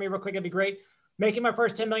chat for me real quick. That'd be great.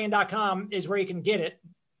 Makingmyfirst10million.com is where you can get it.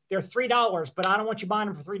 They're $3, but I don't want you buying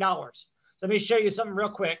them for $3. So let me show you something real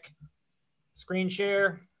quick. Screen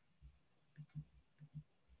share.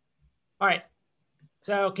 All right.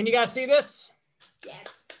 So can you guys see this?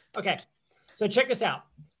 Yes. Okay. So check this out.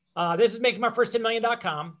 This is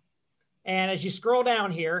makingmyfirst10million.com. And as you scroll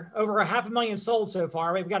down here, over 500,000 sold so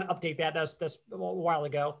far. We've got to update that. That's a while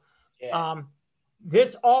ago. Yeah.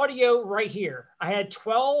 This audio right here, I had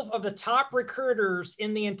 12 of the top recruiters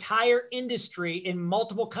in the entire industry in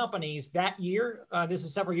multiple companies that year. This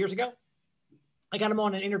is several years ago. I got them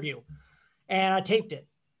on an interview and I taped it.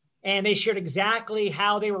 And they shared exactly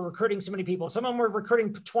how they were recruiting so many people. Some of them were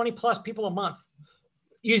recruiting 20 plus people a month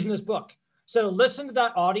using this book. So listen to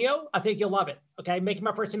that audio. I think you'll love it. Okay.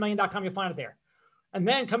 Makingmyfirst10million.com. You'll find it there. And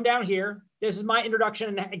then come down here. This is my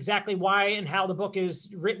introduction and exactly why and how the book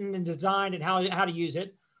is written and designed and how to use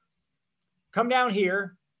it. Come down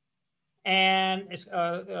here and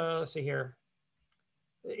let's see here.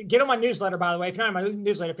 Get on my newsletter, by the way. If you're not on my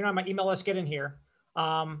newsletter, if you're not on my email, let's get in here.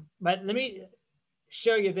 But let me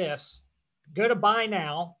show you this. Go to buy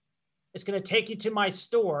now. It's going to take you to my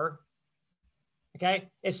store. Okay.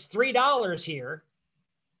 It's $3 here,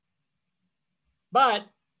 but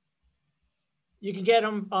you can get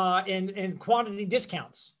them in quantity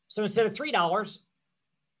discounts. So instead of $3,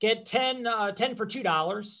 get 10 for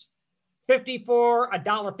 $2, 50 for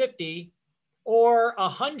 $1.50, or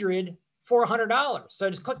 100 for $100. So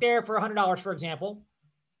just click there for $100, for example.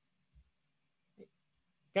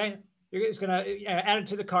 Okay, you're just going to add it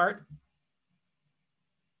to the cart.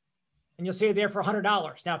 And you'll see it there for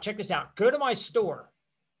 $100. Now, check this out. Go to my store.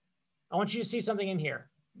 I want you to see something in here.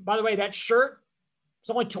 By the way, that shirt, it's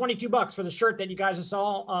only $22 for the shirt that you guys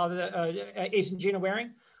saw Ace and Gina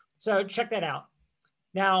wearing. So check that out.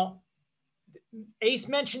 Now, Ace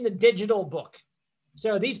mentioned the digital book.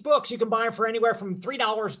 So these books, you can buy them for anywhere from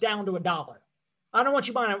 $3 down to $1. I don't want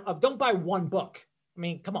you buying, don't buy one book. I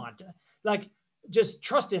mean, come on. Like, just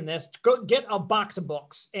trust in this. Go get a box of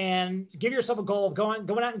books and give yourself a goal of going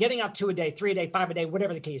out and getting out 2 a day, 3 a day, 5 a day,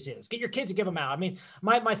 whatever the case is. Get your kids to give them out. I mean,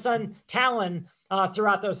 my son, Talon,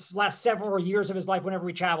 throughout those last several years of his life, whenever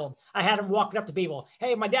we traveled, I had him walking up to people.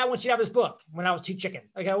 Hey, my dad wants you to have this book when I was too chicken.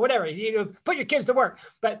 Okay, whatever. You put your kids to work.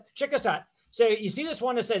 But check this out. So you see this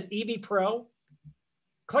one that says EB Pro?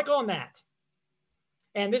 Click on that.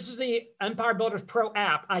 And this is the Empire Builders Pro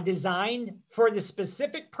app I designed for the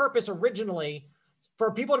specific purpose originally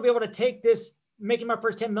for people to be able to take this Making My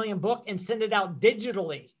First 10 Million book and send it out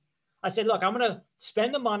digitally. I said, look, I'm going to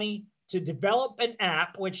spend the money to develop an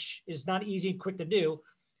app, which is not easy and quick to do,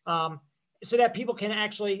 so that people can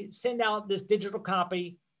actually send out this digital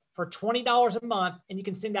copy for $20 a month, and you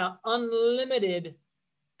can send out unlimited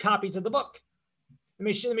copies of the book.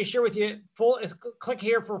 Let me share with you, click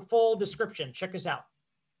here for full description. Check this out.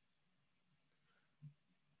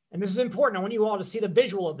 And this is important. I want you all to see the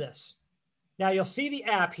visual of this. Now you'll see the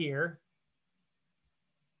app here.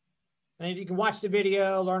 And you can watch the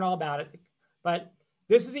video, learn all about it. But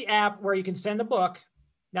this is the app where you can send the book.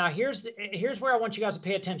 Now here's where I want you guys to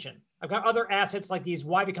pay attention. I've got other assets like these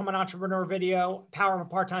Why Become an Entrepreneur video, Power of a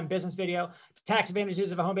Part-Time Business video, Tax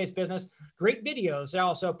Advantages of a Home-Based Business. Great videos I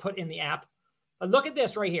also put in the app. But look at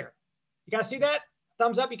this right here. You guys see that?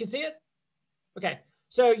 Thumbs up, you can see it? Okay,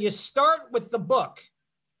 so you start with the book.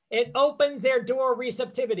 It opens their door of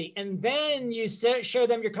receptivity, and then you show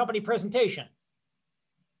them your company presentation.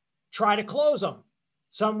 Try to close them.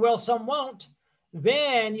 Some will, some won't.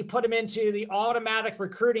 Then you put them into the automatic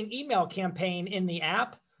recruiting email campaign in the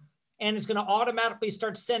app, and it's going to automatically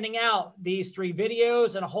start sending out these 3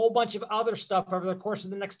 videos and a whole bunch of other stuff over the course of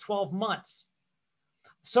the next 12 months.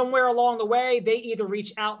 Somewhere along the way, they either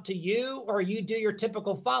reach out to you or you do your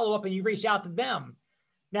typical follow-up and you reach out to them.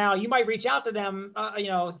 Now, you might reach out to them,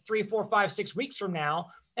 3, 4, 5, 6 weeks from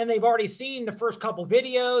now, and they've already seen the first couple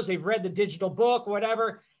videos, they've read the digital book,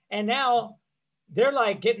 whatever, and now they're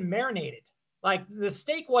like getting marinated. Like the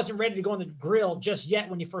steak wasn't ready to go on the grill just yet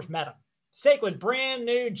when you first met them. Steak was brand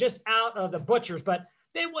new, just out of the butcher's, but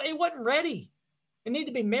it wasn't ready. It needed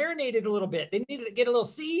to be marinated a little bit. They needed to get a little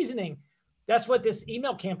seasoning. That's what this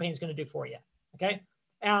email campaign is going to do for you, okay?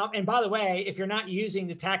 And by the way, if you're not using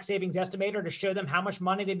the tax savings estimator to show them how much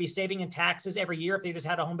money they'd be saving in taxes every year if they just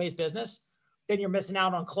had a home-based business, then you're missing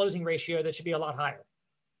out on closing ratio that should be a lot higher.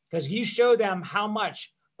 Because you show them how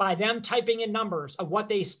much by them typing in numbers of what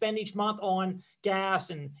they spend each month on gas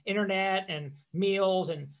and internet and meals,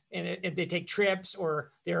 and if they take trips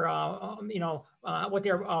or their, what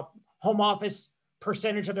their home office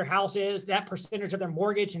percentage of their house is, that percentage of their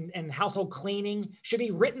mortgage and household cleaning should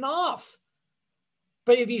be written off.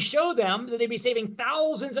 But if you show them that they'd be saving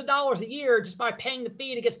thousands of dollars a year just by paying the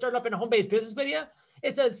fee to get started up in a home-based business with you,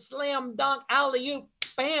 it's a slam dunk, alley-oop,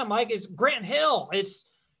 bam, like it's Grant Hill, it's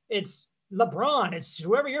LeBron, it's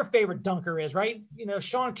whoever your favorite dunker is, right? You know,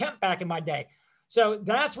 Sean Kemp back in my day. So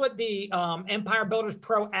that's what the Empire Builders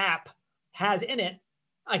Pro app has in it.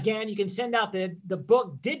 Again, you can send out the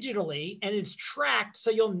book digitally, and it's tracked so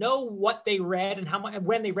you'll know what they read and how much,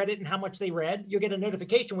 when they read it and how much they read. You'll get a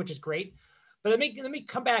notification, which is great. But let me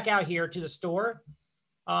come back out here to the store.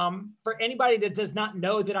 For anybody that does not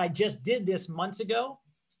know that I just did this months ago,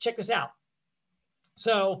 check this out.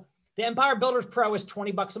 So the Empire Builders Pro is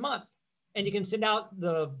 $20 a month, and you can send out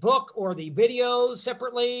the book or the videos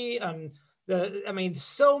separately.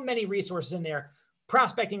 So many resources in there.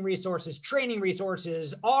 Prospecting resources, training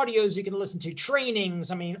resources, audios you can listen to,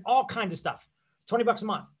 trainings, all kinds of stuff. $20 a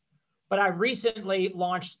month. But I recently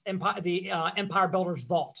launched the Empire Builders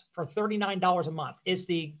Vault for $39 a month. It's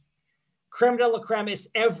the creme de la creme. It's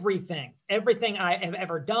everything I have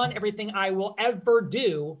ever done, everything I will ever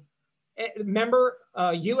do.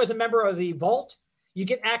 You as a member of the Vault, you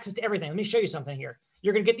get access to everything. Let me show you something here.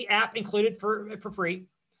 You're going to get the app included for free.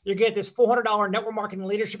 You get this $400 Network Marketing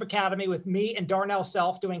Leadership Academy with me and Darnell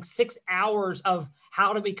Self doing 6 hours of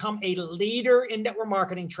how to become a leader in network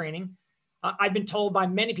marketing training. I've been told by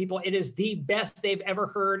many people it is the best they've ever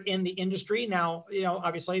heard in the industry. Now,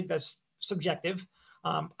 obviously that's subjective.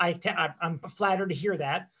 I'm flattered to hear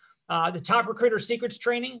that. The Top Recruiter Secrets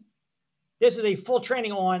training. This is a full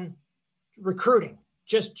training on recruiting,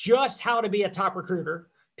 just how to be a top recruiter.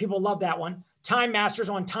 People love that one. Time Masters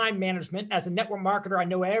on time management. As a network marketer, I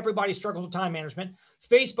know everybody struggles with time management.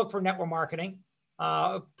 Facebook for network marketing,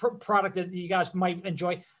 product that you guys might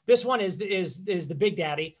enjoy. This one is the big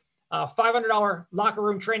daddy. $500 locker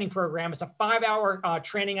room training program. It's a 5-hour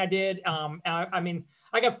training I did. I mean,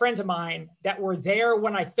 I got friends of mine that were there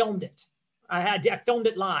when I filmed it. I filmed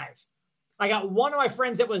it live. I got one of my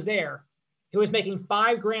friends that was there who was making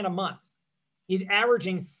 $5,000 a month. He's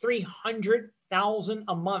averaging $300,000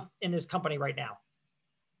 a month in his company right now.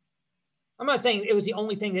 I'm not saying it was the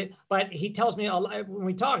only thing but he tells me when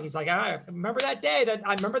we talk, he's like, I remember that day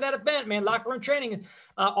I remember that event, man, locker room training,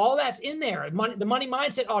 all that's in there. The money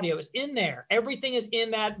mindset audio is in there. Everything is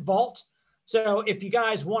in that vault. So if you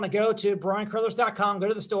guys want to go to briancarruthers.com, go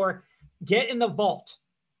to the store, get in the vault.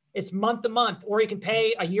 It's month to month, or you can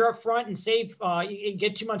pay a year up front and save, you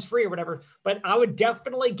get 2 months free or whatever. But I would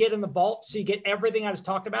definitely get in the vault so you get everything I just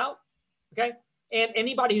talked about. Okay. And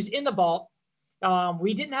anybody who's in the vault,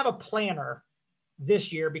 we didn't have a planner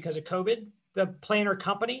this year because of COVID. The planner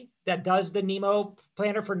company that does the Nemo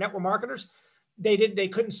planner for network marketers, they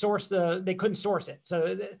couldn't source it.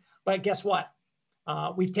 So, but guess what?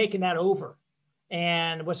 We've taken that over.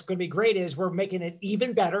 And what's going to be great is we're making it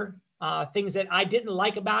even better. Things that I didn't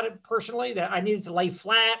like about it personally, that I needed to lay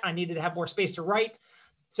flat. I needed to have more space to write.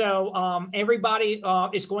 So everybody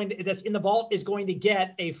that's in the vault is going to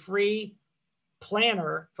get a free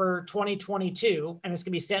planner for 2022, and it's going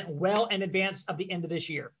to be sent well in advance of the end of this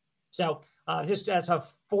year. So just as a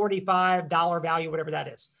 $45 value, whatever that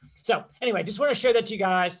is. So anyway, just want to share that to you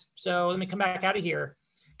guys. So let me come back out of here.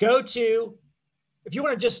 If you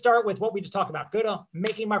want to just start with what we just talked about, go to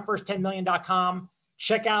makingmyfirst10million.com.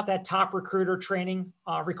 Check out that top recruiter training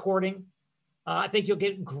recording. I think you'll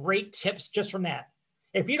get great tips just from that.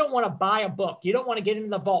 If you don't want to buy a book, you don't want to get into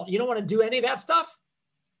the vault, you don't want to do any of that stuff,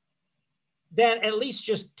 then at least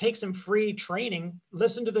just take some free training.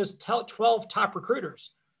 Listen to those 12 top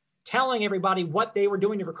recruiters telling everybody what they were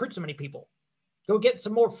doing to recruit so many people. Go get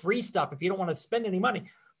some more free stuff if you don't want to spend any money.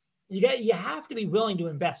 You have to be willing to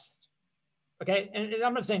invest. Okay. And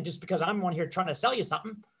I'm not saying just because I'm on here trying to sell you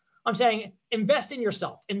something. I'm saying invest in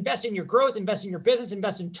yourself, invest in your growth, invest in your business,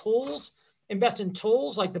 invest in tools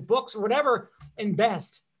like the books or whatever,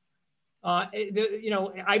 invest.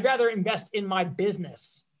 I'd rather invest in my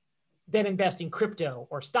business than invest in crypto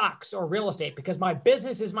or stocks or real estate, because my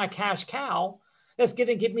business is my cash cow that's going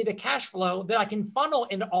to give me the cash flow that I can funnel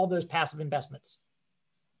into all those passive investments.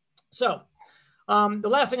 So the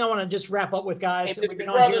last thing I want to just wrap up with, guys. Hey, Mr.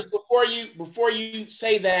 Brothers, before you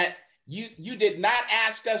say that, you did not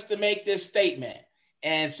ask us to make this statement.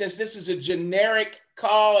 And since this is a generic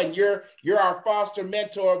call and you're our foster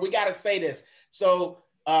mentor, we got to say this. So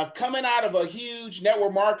coming out of a huge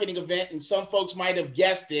network marketing event, and some folks might have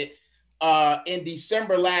guessed it, in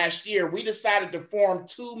December last year, we decided to form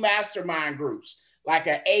 2 mastermind groups, like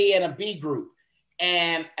an A and a B group.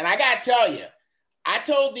 And I got to tell you, I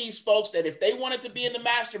told these folks that if they wanted to be in the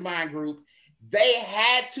mastermind group, they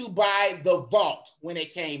had to buy the vault when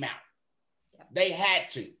it came out. They had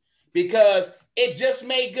to, because it just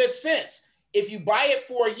made good sense. If you buy it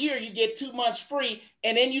for a year, you get 2 months free,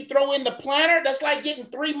 and then you throw in the planner, that's like getting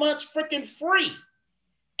 3 months freaking free.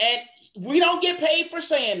 And we don't get paid for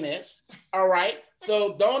saying this, all right?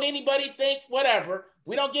 So don't anybody think whatever.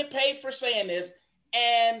 We don't get paid for saying this.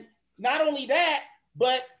 And not only that,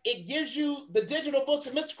 but it gives you the digital books.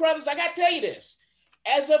 And Mr. Carruthers, I got to tell you this.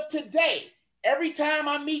 As of today, every time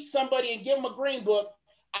I meet somebody and give them a green book,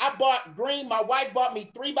 my wife bought me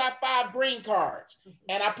 3x5 green cards,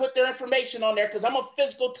 and I put their information on there because I'm a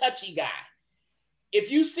physical touchy guy. If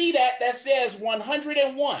you see that says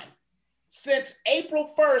 101. Since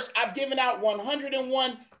April 1st, I've given out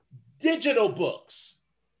 101 digital books.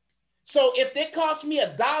 So if they cost me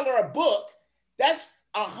 $1 a book, that's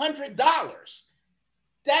 $100.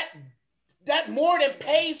 That more than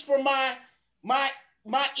pays for my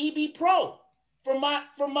EB Pro, for my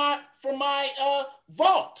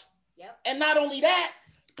vault. Yep. And not only that,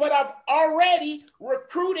 but I've already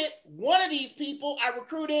recruited one of these people. I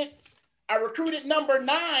recruited number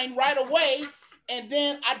 9 right away. And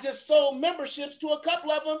then I just sold memberships to a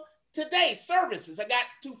couple of them today, services. I got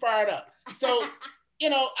too fired up. So,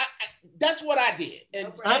 that's what I did.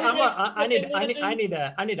 And I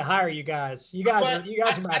need to hire you guys. You guys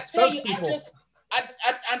are my spokespeople.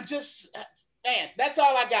 I'm just, man, that's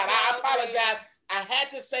all I got. I apologize. I had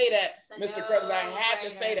to say that, Mr. Carruthers. I had to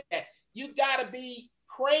say that. You got to be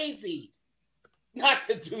crazy not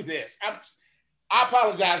to do this. I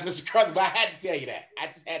apologize, Mr. Crothers, but I had to tell you that. I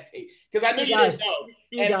just had to tell you because I knew you didn't know.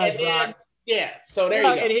 You guys rock. Yeah, so there you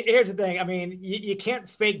go. And here's the thing. I mean, you can't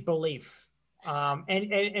fake belief,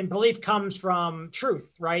 and belief comes from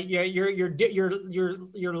truth, right? You're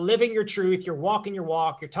living your truth. You're walking your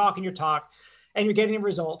walk. You're talking your talk, and you're getting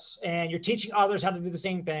results. And you're teaching others how to do the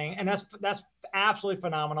same thing. And that's absolutely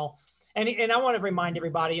phenomenal. And I want to remind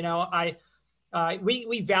everybody, you know,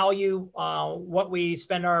 we value what we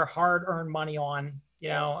spend our hard-earned money on. You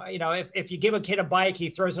know, if you give a kid a bike, he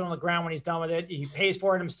throws it on the ground when he's done with it. He pays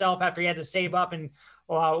for it himself after he had to save up and,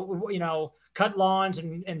 you know, cut lawns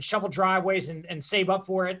and shovel driveways and save up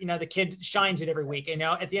for it. You know, the kid shines it every week. You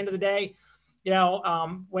know, at the end of the day, you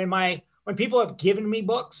know, when people have given me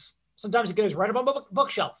books, sometimes it goes right up on the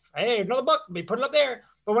bookshelf. Hey, another book, we put it up there.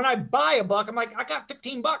 But when I buy a book, I'm like, I got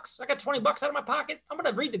 $15. I got $20 out of my pocket. I'm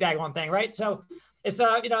going to read the daggone thing, right? So it's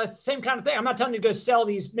you know, it's the same kind of thing. I'm not telling you to go sell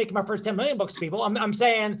these, making my first 10 million books to people. I'm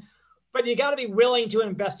saying, but you got to be willing to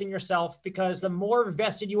invest in yourself, because the more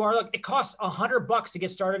invested you are, look, it costs $100 to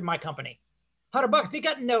get started in my company. $100, they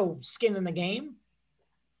got no skin in the game.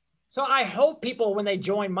 So I hope people, when they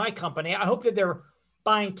join my company, I hope that they're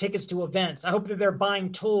buying tickets to events. I hope that they're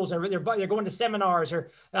buying tools, or they're going to seminars,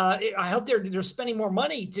 or I hope they're spending more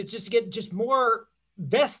money to get more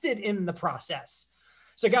vested in the process.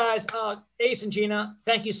 So guys, Ace and Gina,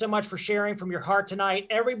 thank you so much for sharing from your heart tonight.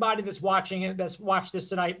 Everybody that's watching, that's watched this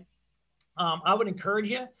tonight, I would encourage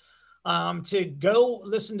you to go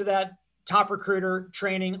listen to that Top Recruiter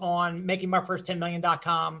training on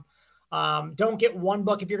makingmyfirst10million.com. Don't get one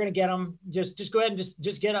book if you're going to get them. Just go ahead and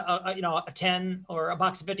just get a 10 or a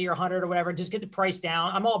box of 50 or 100 or whatever. Just get the price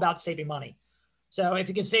down. I'm all about saving money. So if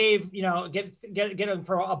you can save, you know, get them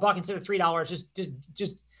for $1 instead of $3,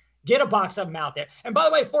 just get a box of them out there. And by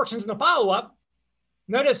the way, Fortune's in the follow-up.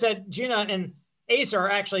 Notice that Gina and Ace are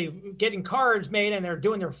actually getting cards made, and they're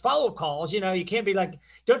doing their follow calls. You know, you can't be like,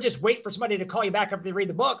 don't just wait for somebody to call you back after they read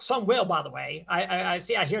the book. Some will, by the way. I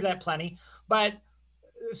hear that plenty, but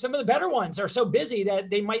some of the better ones are so busy that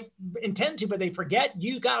they might intend to, but they forget.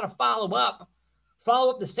 You got to follow up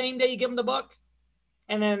the same day you give them the book.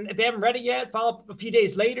 And then if they haven't read it yet, follow up a few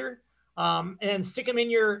days later, and stick them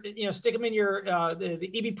in your,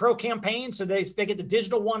 the EB Pro campaign. So they get the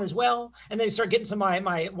digital one as well. And then they start getting some of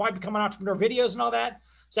my Why Become an Entrepreneur videos and all that.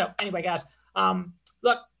 So anyway, guys,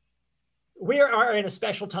 look, we are in a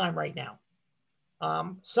special time right now.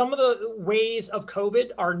 Some of the ways of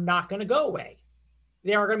COVID are not going to go away.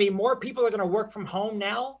 There are going to be more people that are going to work from home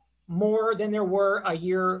now, more than there were a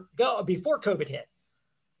year ago before COVID hit.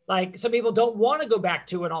 Like, some people don't want to go back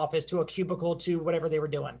to an office, to a cubicle, to whatever they were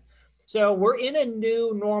doing. So we're in a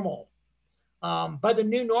new normal, but the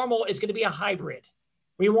new normal is going to be a hybrid.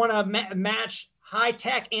 We want to match high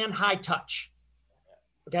tech and high touch.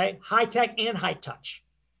 Okay, high tech and high touch.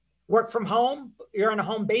 Work from home. You're in a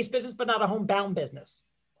home-based business, but not a homebound business.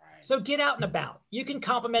 So get out and about. You can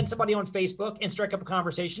compliment somebody on Facebook and strike up a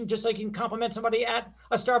conversation, just like you can compliment somebody at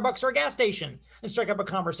a Starbucks or a gas station and strike up a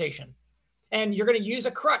conversation. And you're going to use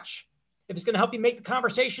a crutch. If it's going to help you make the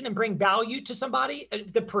conversation and bring value to somebody,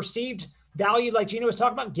 the perceived value, like Gina was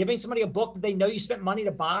talking about, giving somebody a book that they know you spent money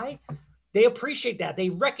to buy, they appreciate that. They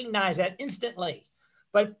recognize that instantly.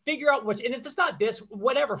 But figure out and if it's not this,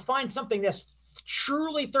 whatever, find something that's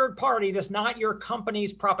truly third party, that's not your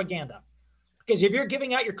company's propaganda. Because if you're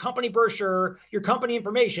giving out your company brochure, your company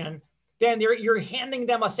information, then you're handing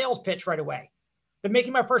them a sales pitch right away. The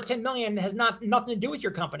Making My First 10 Million has nothing to do with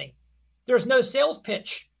your company. There's no sales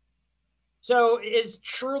pitch. So it's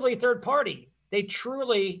truly third party. They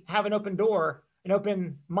truly have an open door, an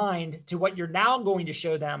open mind to what you're now going to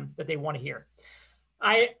show them that they want to hear.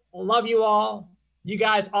 I love you all. You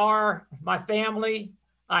guys are my family.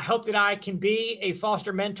 I hope that I can be a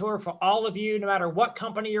foster mentor for all of you, no matter what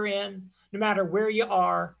company you're in, no matter where you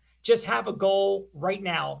are. Just have a goal right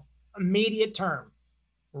now, immediate term,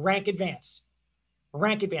 rank advance.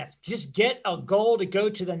 Rank advance. Just get a goal to go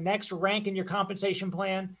to the next rank in your compensation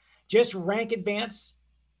plan. Just rank advance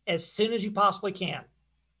as soon as you possibly can.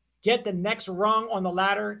 Get the next rung on the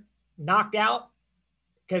ladder knocked out,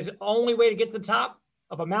 because the only way to get to the top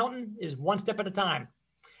of a mountain is one step at a time.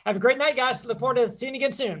 Have a great night, guys. Look forward to seeing you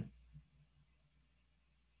again soon.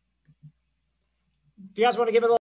 If you guys want to give it a little